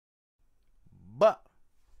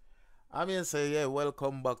I mean, say, yeah,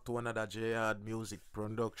 welcome back to another JR music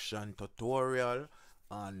production tutorial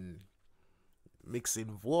on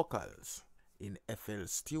mixing vocals in FL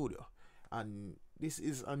Studio. And this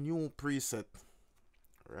is a new preset,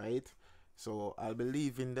 right? So I'll be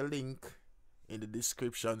leaving the link in the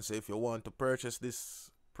description. So if you want to purchase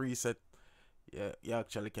this preset, yeah, you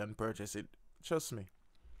actually can purchase it. Trust me.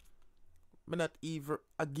 Me not even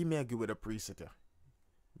give me a give with a preset. Yeah.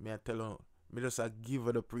 Me I tell you, me just a give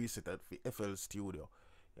her the preset at FL Studio.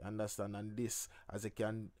 You understand? And this, as you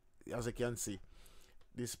can see,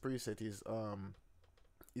 this preset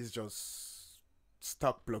is just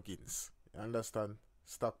stock plugins. You understand?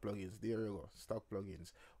 Stock plugins. There you go. Stock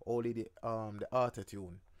plugins. Only the auto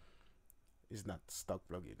tune is not stock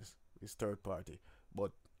plugins. It's third party.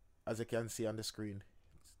 But as you can see on the screen,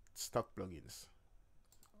 stock plugins.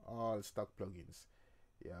 All stock plugins.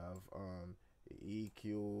 You have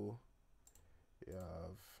EQ. You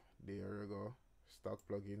have, there you go, stock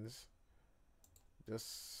plugins.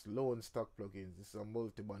 Just loan stock plugins. This is a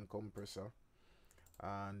multi-band compressor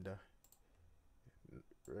and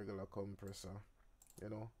regular compressor. You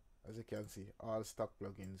know, as you can see, all stock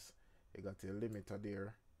plugins. You got your limiter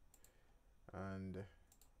there, and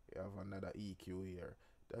you have another EQ here.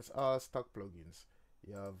 That's all stock plugins.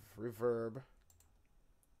 You have reverb.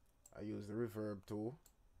 I use the reverb too.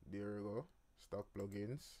 There you go, stock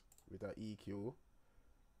plugins with a EQ,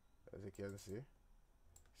 as you can see,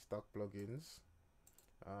 stock plugins.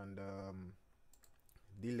 And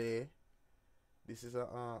delay. This is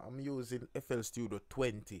I'm using FL Studio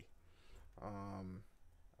 20,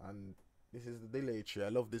 and this is the delay tree. I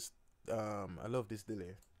love this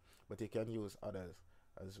delay, but you can use others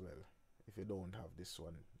as well if you don't have this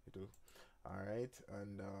one. It'll, all right.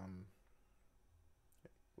 And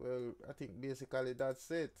well, I think basically that's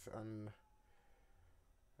it. And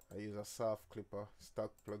I use a soft clipper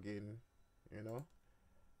stock plugin. You know,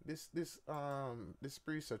 this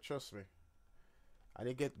preset, trust me, and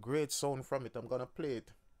you get great sound from it. I'm gonna play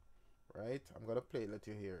it, right? I'm gonna play it, let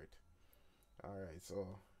you hear it. All right.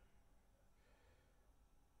 So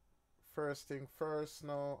first thing first,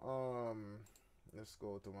 now let's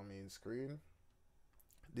go to my main screen.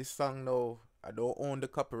 This song now, I don't own the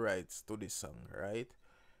copyrights to this song, right?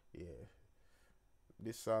 Yeah,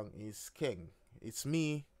 this song is King. It's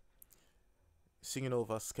me singing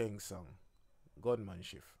over Skeng song,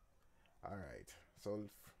 Gunmanship. All right, so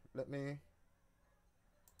let me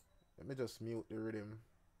just mute the rhythm.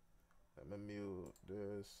 Let me mute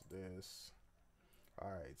this. All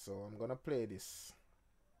right, so I'm gonna play this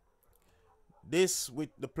with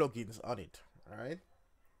the plugins on it. All right,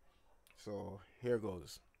 so here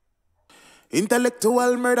goes.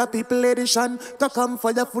 Intellectual murder people edition. To come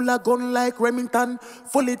fire full of gun like Remington.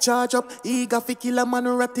 Fully charge up, eager fi kill a man.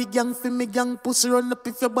 Ratty gang fi me gang. Pussy run up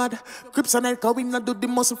if you bad. Crips and night we not do the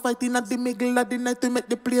muscle fighting at the middle of the night to make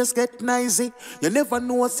the place get noisy. You never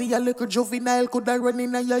know, see a little juvenile coulda run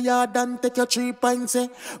in your yard and take your 3 pints.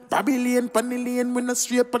 Babylon, Panillion, when a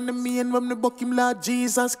straight on the main when the buck him Lord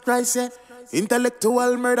Jesus Christ.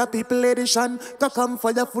 Intellectual murder people edition. To come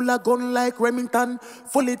fire full of gun like Remington.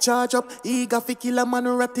 Fully charge up, eager fi kill a man.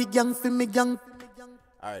 Ratty gang fi me gang.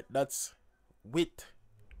 Alright, that's with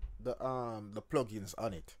the plugins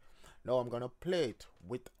on it. Now I'm gonna play it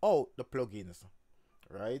without the plugins,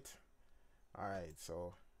 right? Alright,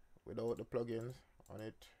 so without the plugins on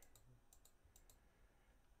it.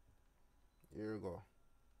 Here we go.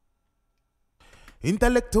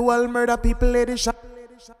 Intellectual murder people edition.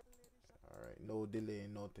 Alright, no delay,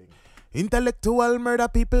 nothing. Intellectual murder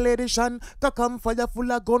people edition. To come fire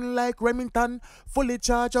full of gun like Remington. Fully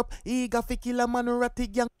charge up, eager fi kill a man. Ratty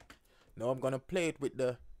gang. Now I'm gonna play it with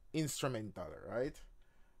the instrumental, right?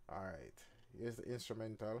 Alright, here's the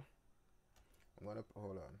instrumental. I'm gonna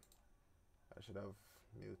hold on. I should have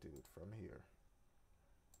muted it from here.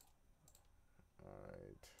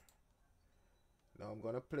 Alright. Now I'm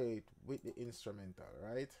gonna play it with the instrumental,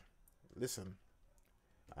 right? Listen.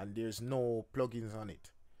 And there's no plugins on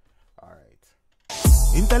it. Alright.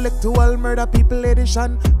 Intellectual murder people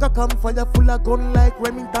edition. To come fire full of gun like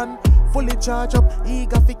Remington. Fully charge up,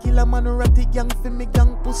 eager fi kill a man. Ratty gang fi me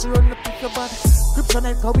gang. Pussy run up if you bad. Crips and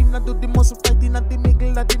night we not do the muscle fighting at the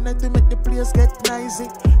middle of the night to make the place get noisy.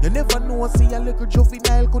 You never know, see a little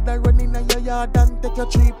juvenile coulda run in your yard and take your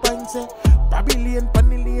 3 pints. Babylon,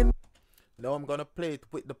 Panillion. Now I'm gonna play it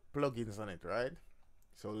with the plugins on it, right?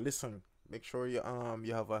 So listen, make sure you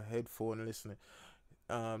have a headphone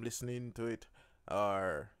listening to it,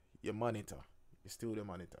 or your monitor, your studio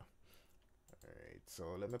monitor. Alright,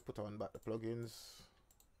 so let me put on back the plugins.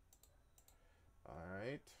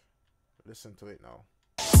 Alright, listen to it now.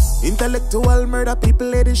 Intellectual murder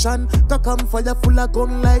people edition. Cock and fire full of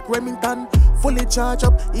gun like Remington. Fully charge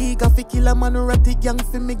up, eager fi kill a man. Ratty gang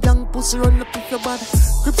fi me gang, pussy run up if your bad.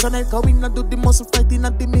 Crips and I go in and do the muscle fighting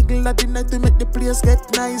at the middle of the night to make the place get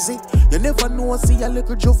noisy. You never know, see a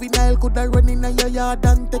little juvenile could I run in your yard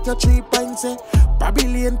and take your 3 pints, eh.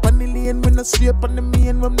 Babylon, Panillion, when I sleep on the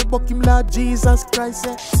main, when the buck him Lord Jesus Christ,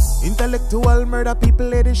 eh. Intellectual murder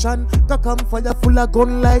people edition. Cock and fire full of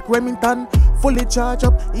gun like Remington. Fully charge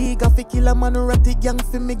up, eager fi kill a man. Ratty gang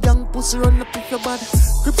fi me gang, pussy run up if your bad.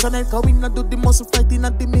 Crips and I go in and do the muscle fighting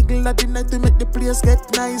at the middle of the night to make the place get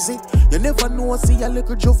noisy. You never know, see a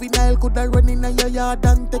little juvenile could I run in your yard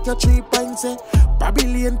and take your 3 pints, eh.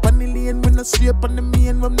 Babylon, Panillion, when I sleep on the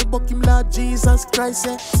main, when the buck him Lord Jesus Christ,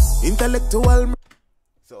 eh. Intellectual.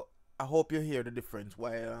 So I hope you hear the difference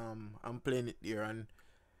while I'm playing it here and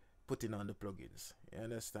putting on the plugins. You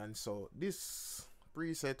understand? So this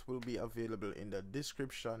preset will be available in the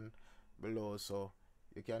description below, so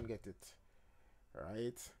you can get it.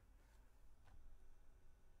 Right?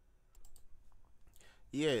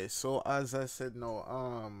 Yeah, so as I said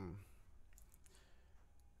now,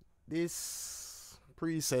 this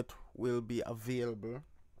preset will be available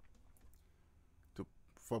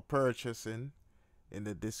for purchasing in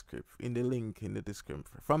the link in the description,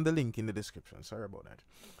 from the link in the description. Sorry about that.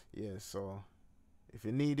 Yeah, so if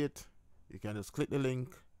you need it, you can just click the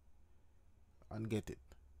link and get it.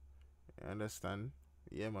 You understand?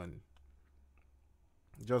 Yeah, man.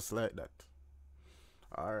 Just like that.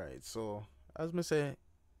 Alright, so as me say,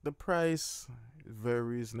 the price is very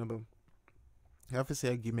reasonable. You have to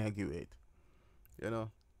say give me a give it. You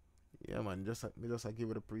know? Yeah, man, just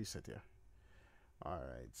give it a preset here.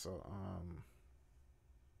 Alright, so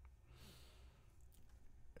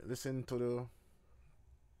listen to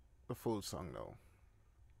the full song now.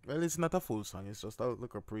 Well, it's not a full song, it's just a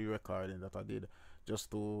little pre-recording that I did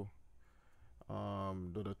just to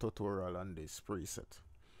do the tutorial on this preset.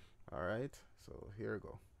 Alright, so here we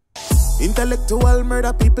go. Intellectual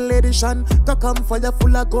murder people edition. Cock and fire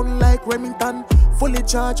full of gun like Remington. Fully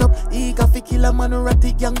charge up, eager fi kill a man.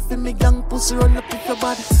 Ratty gang fi me gang, pussy run up if your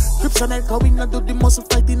bad. Crips and I go in and do the muscle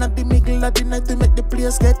fighting at the middle of the night to make the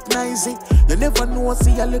place get noisy. You never know,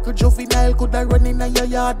 see a little juvenile could I run in your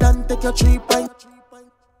yard and take your 3 pints.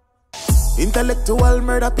 Intellectual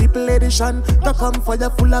murder people edition. Cock and fire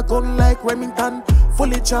full of gun like Remington.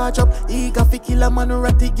 Fully charge up, eager fi kill a man.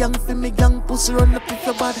 Ratty gang fi me gang, pussy run up if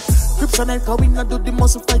your bad. Crips and I go in and do the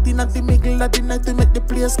muscle fighting at the middle of the night to make the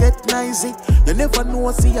place get noisy. You never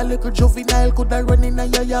know, see a little juvenile could I run in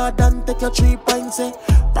your yard and take your 3 pints, eh.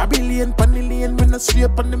 Babylon, Panillion, when I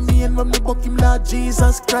sleep on the main, when the buck him Lord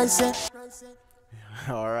Jesus Christ, eh.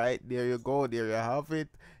 Alright, there you go, there you have it.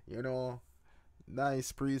 You know,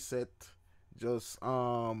 nice preset. Just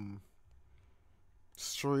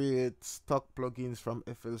straight stock plugins from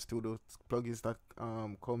FL Studio, plugins that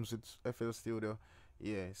comes with FL Studio.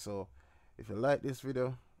 Yeah, so if you like this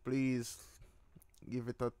video, please give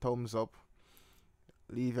it a thumbs up,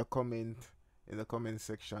 leave a comment in the comment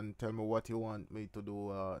section, tell me what you want me to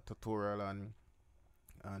do a tutorial on,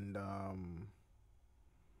 and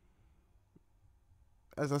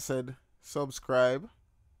as I said, subscribe.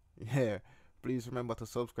 Yeah, please remember to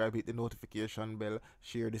subscribe, hit the notification bell,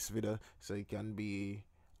 share this video so you can be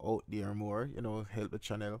out there more, you know, help the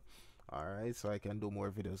channel. Alright, so I can do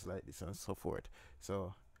more videos like this and so forth.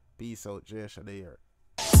 So peace out, Jay there.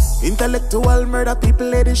 Intellectual murder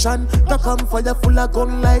people edition. Cock and fire full of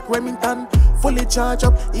gun like Remington. Fully charge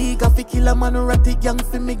up, eager fi kill a man. Ratty gang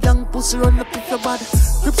fi me gang, pussy run up if your bad.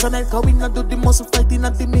 Crips and I go in and do the muscle fighting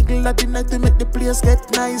at the middle of the night to make the place get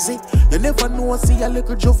noisy. You never know, see a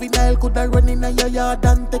little juvenile could I run in your yard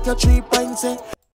and take your 3 pints, eh.